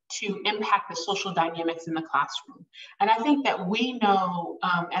teachers to impact the social dynamics in the classroom. And I think that we know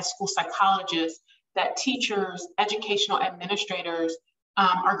as school psychologists that teachers, educational administrators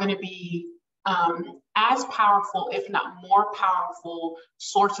are going to be as powerful, if not more powerful,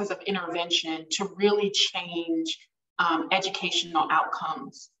 sources of intervention to really change educational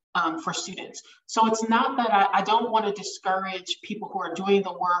outcomes for students. So it's not that I don't want to discourage people who are doing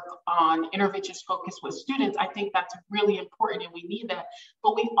the work on interventions focused with students. I think that's really important and we need that.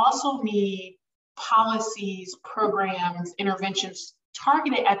 But we also need policies, programs, interventions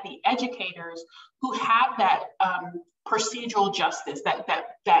targeted at the educators who have that procedural justice,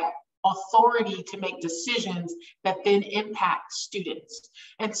 that authority to make decisions that then impact students.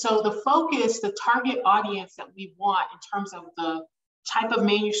 And so the focus, the target audience that we want in terms of the type of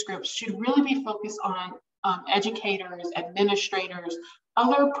manuscripts should really be focused on educators, administrators,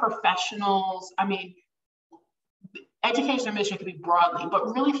 other professionals. I mean, education administration could be broadly,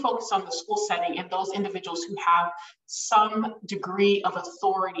 but really focus on the school setting and those individuals who have some degree of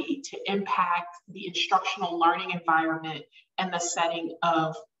authority to impact the instructional learning environment and the setting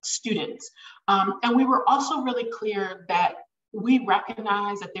of students. And we were also really clear that we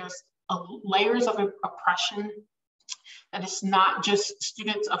recognize that there's layers of oppression, that it's not just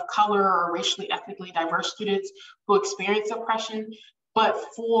students of color or racially, ethnically diverse students who experience oppression, but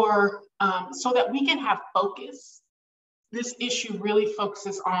for, so that we can have focus. This issue really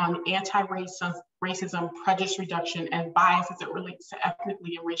focuses on anti-racism, prejudice reduction, and bias as it relates to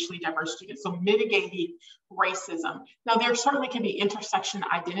ethnically and racially diverse students. So mitigating racism. Now, there certainly can be intersection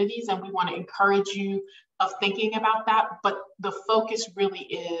identities, and we want to encourage you of thinking about that, but the focus really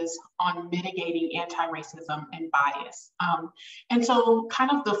is on mitigating anti-racism and bias. And so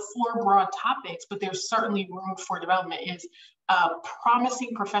kind of the four broad topics, but there's certainly room for development, is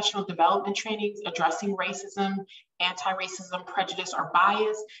promising professional development trainings, addressing racism, anti-racism, prejudice, or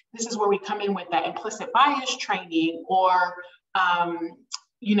bias. This is where we come in with that implicit bias training, or,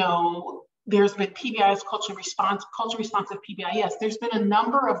 you know, there's been PBIS, culture responsive PBIS. There's been a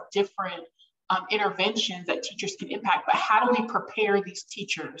number of different interventions that teachers can impact, but how do we prepare these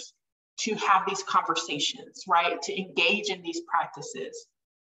teachers to have these conversations, right? To engage in these practices.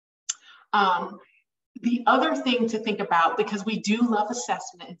 The other thing to think about, because we do love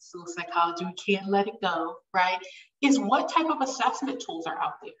assessment in school psychology, we can't let it go, right? Is what type of assessment tools are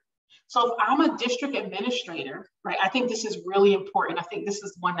out there? So if I'm a district administrator, right, I think this is really important. I think this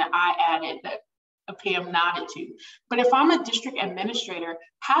is one that I added that Pam nodded to. But if I'm a district administrator,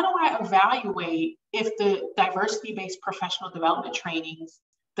 how do I evaluate if the diversity-based professional development trainings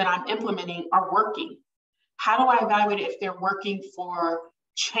that I'm implementing are working? How do I evaluate if they're working for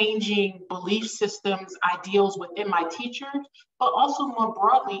changing belief systems, ideals within my teachers, but also more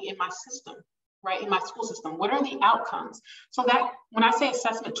broadly in my system, right? In my school system, what are the outcomes? So that when I say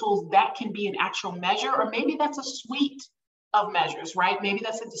assessment tools, that can be an actual measure, or maybe that's a suite of measures, right? Maybe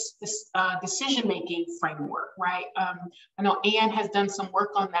that's a decision-making framework, right? I know Anne has done some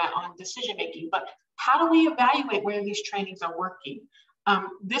work on that, on decision-making, but how do we evaluate whether these trainings are working?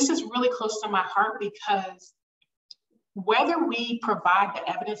 This is really close to my heart because whether we provide the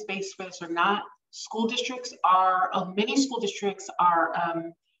evidence base for this or not, many school districts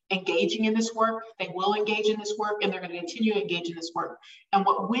are engaging in this work. They will engage in this work, and they're going to continue to engage in this work. And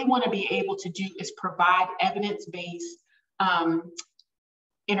what we want to be able to do is provide evidence-based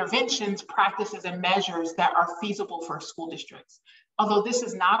interventions, practices, and measures that are feasible for school districts. Although this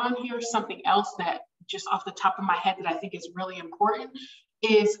is not on here, something else that just off the top of my head that I think is really important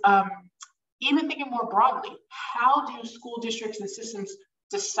is even thinking more broadly, how do school districts and systems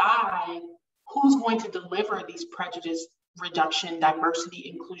decide who's going to deliver these prejudice reduction, diversity,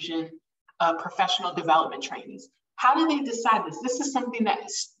 inclusion, professional development trainings? How do they decide this? This is something that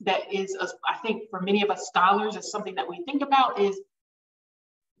is, I think for many of us scholars, is something that we think about is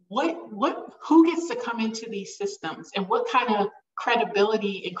who gets to come into these systems and what kind of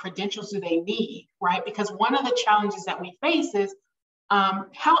credibility and credentials do they need, right? Because one of the challenges that we face is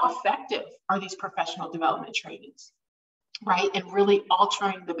how effective are these professional development trainings, right? And really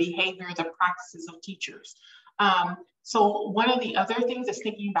altering the behavior, the practices of teachers. So one of the other things is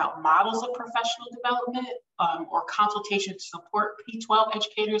thinking about models of professional development or consultation to support P12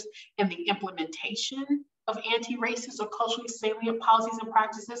 educators in the implementation of anti-racist or culturally salient policies and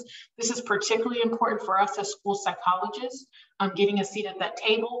practices. This is particularly important for us as school psychologists, getting a seat at that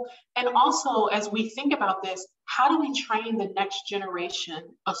table. And also, as we think about this, how do we train the next generation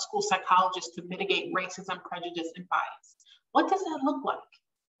of school psychologists to mitigate racism, prejudice, and bias? What does that look like?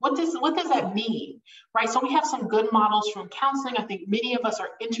 What does that mean, right? So we have some good models from counseling. I think many of us are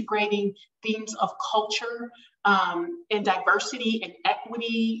integrating themes of culture and diversity and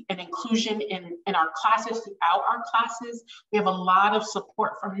equity and inclusion in our classes, throughout our classes. We have a lot of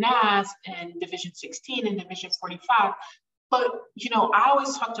support from NAS and Division 16 and Division 45. But, I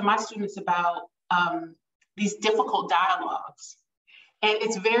always talk to my students about these difficult dialogues. And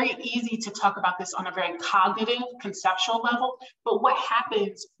it's very easy to talk about this on a very cognitive, conceptual level, but what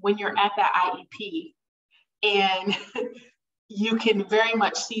happens when you're at that IEP and you can very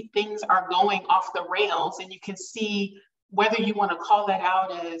much see things are going off the rails, and you can see whether you want to call that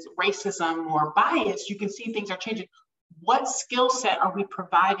out as racism or bias, you can see things are changing. What skill set are we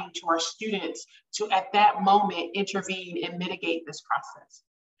providing to our students to, at that moment, intervene and mitigate this process?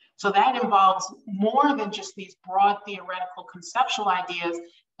 So that involves more than just these broad theoretical conceptual ideas,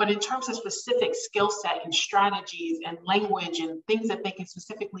 but in terms of specific skill set and strategies and language and things that they can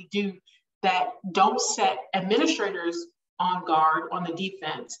specifically do that don't set administrators on guard on the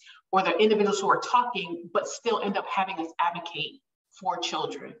defense or the individuals who are talking, but still end up having us advocate for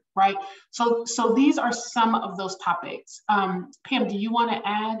children, right? So these are some of those topics. Pam, do you want to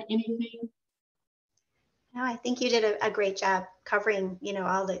add anything? No, I think you did a great job covering,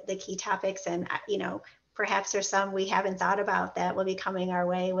 all the key topics, and, perhaps there's some we haven't thought about that will be coming our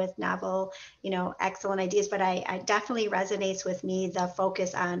way with novel, excellent ideas, but I definitely resonates with me the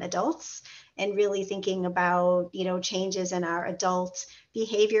focus on adults and really thinking about, changes in our adult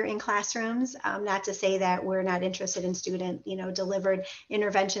behavior in classrooms. Not to say that we're not interested in student, delivered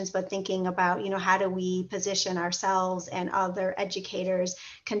interventions, but thinking about, how do we position ourselves and other educators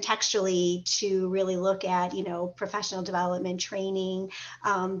contextually to really look at, professional development training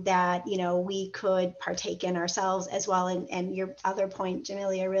that, we could partake in ourselves as well. And your other point,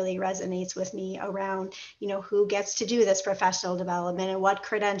 Jamilia, really resonates with me around, who gets to do this professional development and what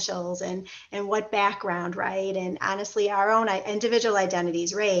credentials and what background, right? And honestly, our own individual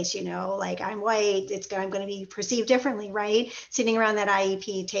identities, race, like I'm white, I'm going to be perceived differently, right? Sitting around that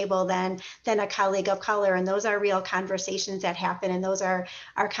IEP table than a colleague of color. And those are real conversations that happen. And those are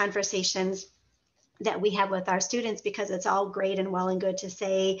our conversations that we have with our students, because it's all great and well and good to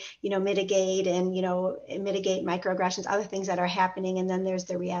say, mitigate and, mitigate microaggressions, other things that are happening. And then there's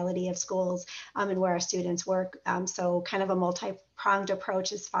the reality of schools and where our students work. So kind of a multi pronged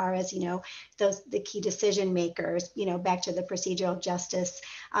approach as far as, the key decision makers, back to the procedural justice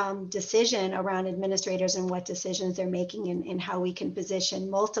decision around administrators and what decisions they're making, and how we can position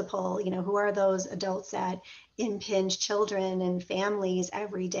multiple, who are those adults that impinge children and families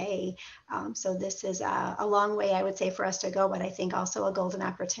every day. So this is a long way, I would say, for us to go, but I think also a golden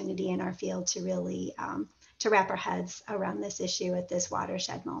opportunity in our field to really to wrap our heads around this issue at this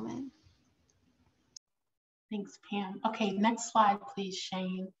watershed moment. Thanks, Pam. Okay, next slide, please,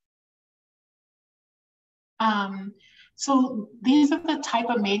 Shane. So these are the type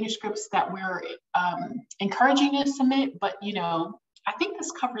of manuscripts that we're encouraging you to submit, but I think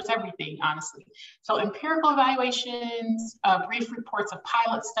this covers everything, honestly. So empirical evaluations, brief reports of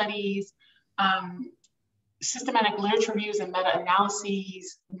pilot studies, systematic literature reviews and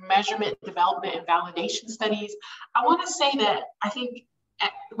meta-analyses, measurement, development, and validation studies. I want to say that I think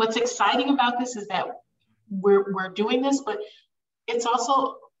what's exciting about this is that we're doing this, but it's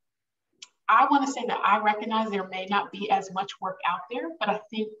also, I want to say that I recognize there may not be as much work out there, but I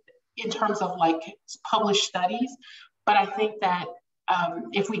think in terms of like published studies, but I think that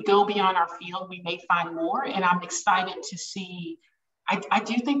if we go beyond our field, we may find more. And I'm excited to see, I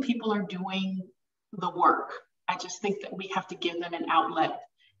do think people are doing the work. I just think that we have to give them an outlet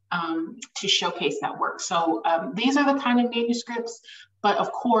to showcase that work. So these are the kind of manuscripts, but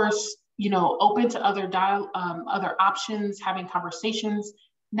of course, open to other other options, having conversations.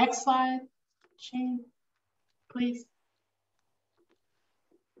 Next slide, Shane, please.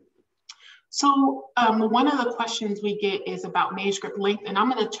 So one of the questions we get is about manuscript length, and I'm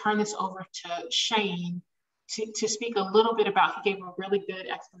going to turn this over to Shane to speak a little bit about. He gave a really good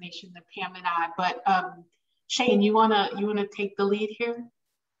explanation to Pam and I, but Shane, you wanna take the lead here?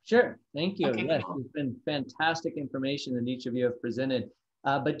 Sure, thank you. Okay, yes, cool. It's been fantastic information that each of you have presented.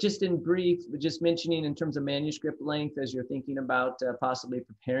 But just in brief, just mentioning in terms of manuscript length, as you're thinking about possibly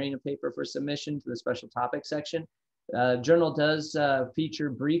preparing a paper for submission to the special topic section, journal does feature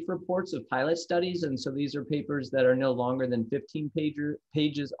brief reports of pilot studies. And so these are papers that are no longer than 15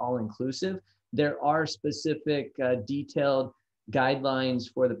 pages all inclusive. There are specific detailed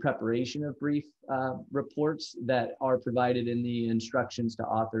guidelines for the preparation of brief reports that are provided in the instructions to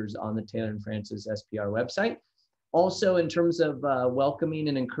authors on the Taylor and Francis SPR website. Also, in terms of welcoming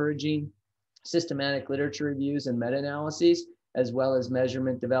and encouraging systematic literature reviews and meta-analyses, as well as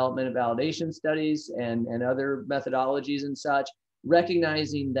measurement, development, and validation studies and other methodologies and such,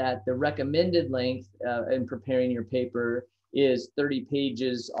 recognizing that the recommended length in preparing your paper is 30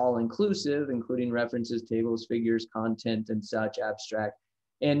 pages all inclusive, including references, tables, figures, content, and such, abstract,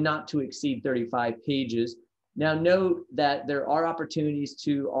 and not to exceed 35 pages. Now note that there are opportunities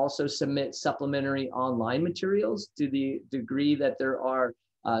to also submit supplementary online materials to the degree that there are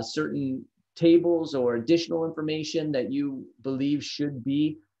certain tables or additional information that you believe should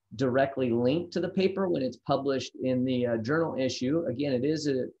be directly linked to the paper when it's published in the journal issue. Again, it is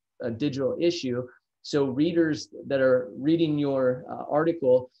a digital issue, so readers that are reading your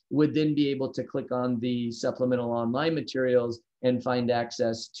article would then be able to click on the supplemental online materials and find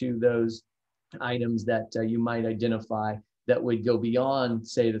access to those items that you might identify that would go beyond,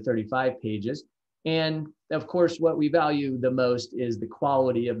 say, the 35 pages. And of course, what we value the most is the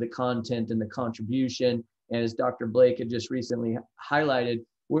quality of the content and the contribution. And as Dr. Blake had just recently highlighted,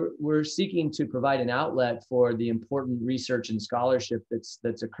 we're seeking to provide an outlet for the important research and scholarship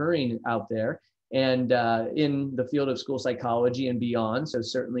that's occurring out there and in the field of school psychology and beyond. So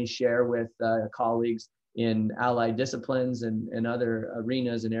certainly share with colleagues in allied disciplines and other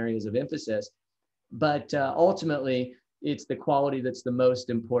arenas and areas of emphasis. But ultimately, it's the quality that's the most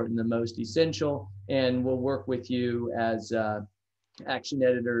important, the most essential, and we'll work with you as action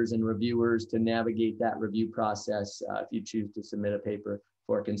editors and reviewers to navigate that review process if you choose to submit a paper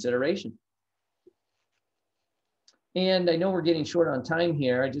for consideration. And I know we're getting short on time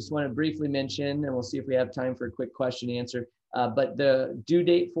here. I just want to briefly mention, and we'll see if we have time for a quick question and answer, but the due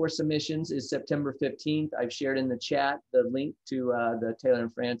date for submissions is September 15th. I've shared in the chat the link to the Taylor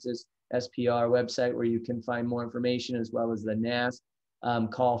and Francis SPR website where you can find more information, as well as the NAS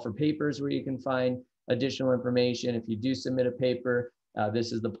call for papers where you can find additional information. If you do submit a paper,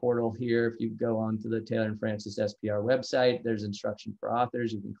 this is the portal here. If you go on to the Taylor and Francis SPR website, there's instruction for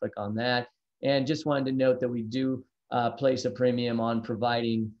authors. You can click on that. And just wanted to note that we do place a premium on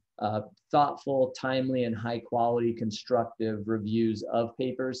providing thoughtful, timely, and high quality constructive reviews of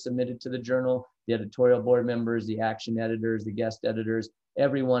papers submitted to the journal. The editorial board members, the action editors, the guest editors,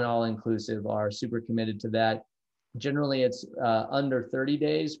 everyone all inclusive are super committed to that. Generally, it's under 30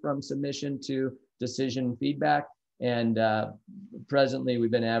 days from submission to decision feedback. And presently,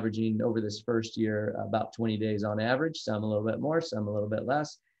 we've been averaging over this first year about 20 days on average, some a little bit more, some a little bit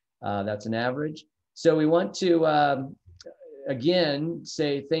less. That's an average. So we want to, again,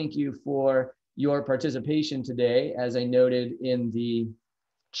 say thank you for your participation today. As I noted in the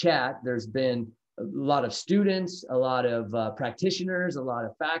chat, there's been a lot of students, a lot of practitioners, a lot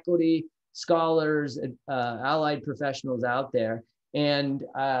of faculty, scholars, allied professionals out there. And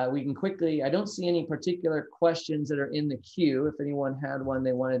we can quickly, I don't see any particular questions that are in the queue. If anyone had one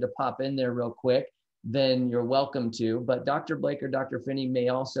they wanted to pop in there real quick, then you're welcome to. But Dr. Blake or Dr. Fenning may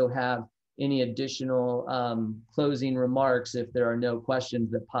also have any additional closing remarks if there are no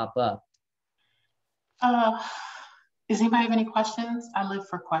questions that pop up. Does anybody have any questions? I live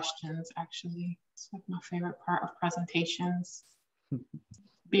for questions, actually. It's like my favorite part of presentations.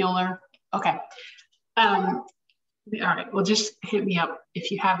 Bueller. Okay. All right, well, just hit me up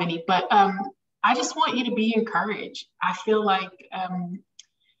if you have any. But I just want you to be encouraged. I feel like,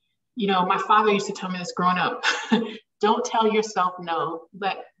 you know, my father used to tell me this growing up. Don't tell yourself no,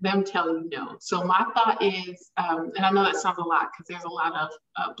 let them tell you no. So my thought is, and I know that sounds a lot because there's a lot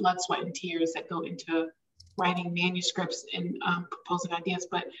of blood, sweat, and tears that go into writing manuscripts and proposing ideas,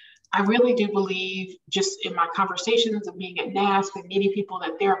 but I really do believe, just in my conversations of being at NASP and meeting people,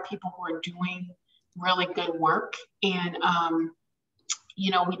 that there are people who are doing really good work. And,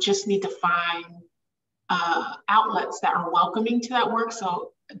 you know, we just need to find outlets that are welcoming to that work.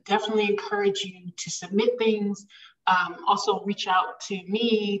 So definitely encourage you to submit things. Also reach out to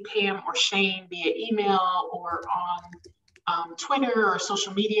me, Pam, or Shane via email or on Twitter or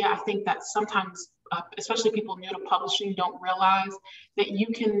social media. I think that sometimes, especially people new to publishing, don't realize that you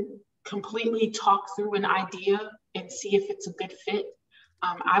can completely talk through an idea and see if it's a good fit.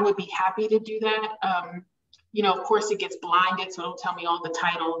 I would be happy to do that. You know, of course it gets blinded, so don't tell me all the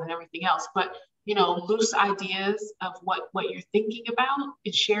titles and everything else, but you know, loose ideas of what you're thinking about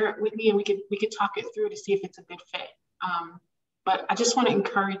and share it with me, and we could talk it through to see if it's a good fit. But I just want to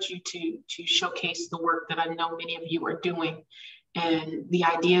encourage you to showcase the work that I know many of you are doing and the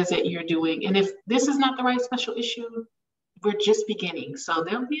ideas that you're doing. And if this is not the right special issue, we're just beginning. So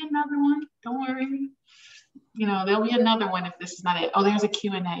there'll be another one, don't worry. You know, there'll be another one if this is not it. Oh, there's a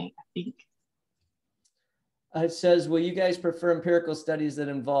Q&A, I think. It says, will you guys prefer empirical studies that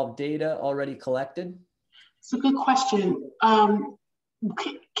involve data already collected? It's a good question.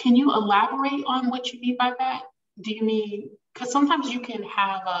 Can you elaborate on what you mean by that? Do you mean, because sometimes you can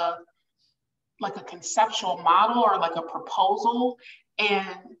have like a conceptual model or like a proposal.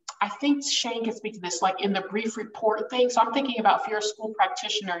 And I think Shane can speak to this, like in the brief report thing. So I'm thinking about if you're a school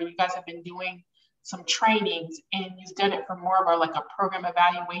practitioner, you guys have been doing some trainings and you've done it from more of like a program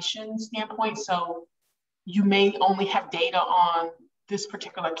evaluation standpoint. So you may only have data on this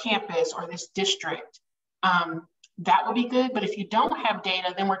particular campus or this district. That would be good. But if you don't have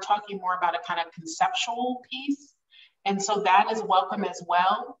data, then we're talking more about a kind of conceptual piece. And so that is welcome as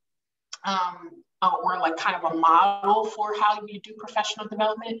well. Or like kind of a model for how you do professional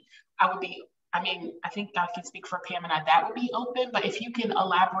development. I think I can speak for Pam and I, that would be open, but if you can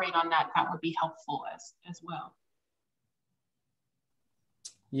elaborate on that, that would be helpful as well.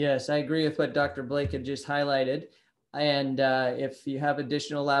 Yes, I agree with what Dr. Blake had just highlighted. And if you have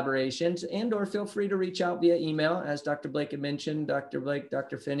additional elaborations or feel free to reach out via email, as Dr. Blake had mentioned, Dr. Blake,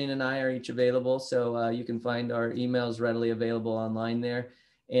 Dr. Fenning, and I are each available. So you can find our emails readily available online there.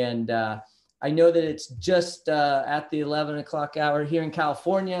 And I know that it's just at the 11 o'clock hour here in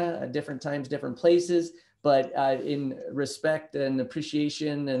California, at different times, different places. But in respect and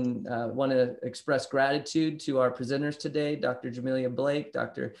appreciation, and want to express gratitude to our presenters today, Dr. Jamilia Blake,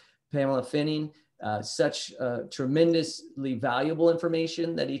 Dr. Pamela Fenning, such tremendously valuable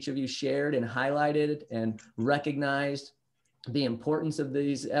information that each of you shared and highlighted and recognized the importance of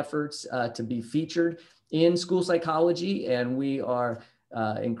these efforts to be featured in school psychology. And we are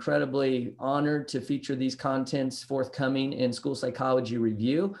incredibly honored to feature these contents forthcoming in School Psychology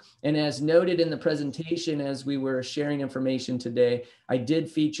Review. And as noted in the presentation, as we were sharing information today, I did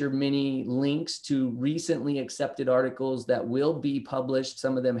feature many links to recently accepted articles that will be published.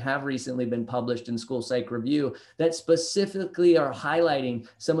 Some of them have recently been published in School Psych Review that specifically are highlighting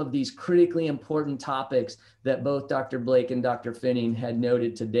some of these critically important topics that both Dr. Blake and Dr. Fenning had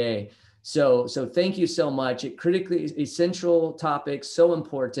noted today. So thank you so much. Critically essential topics, so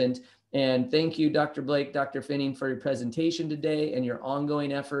important. And thank you, Dr. Blake, Dr. Fenning, for your presentation today and your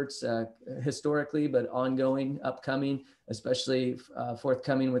ongoing efforts historically, but ongoing, upcoming, especially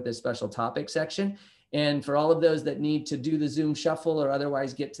forthcoming with this special topic section. And for all of those that need to do the Zoom shuffle or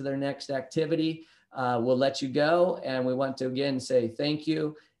otherwise get to their next activity, we'll let you go. And we want to again say thank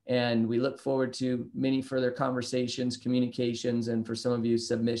you And we look forward to many further conversations, communications, and for some of you,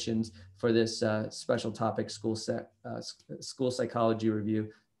 submissions for this special topic school psychology review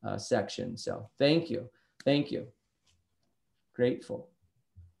section. So thank you. Thank you. Grateful.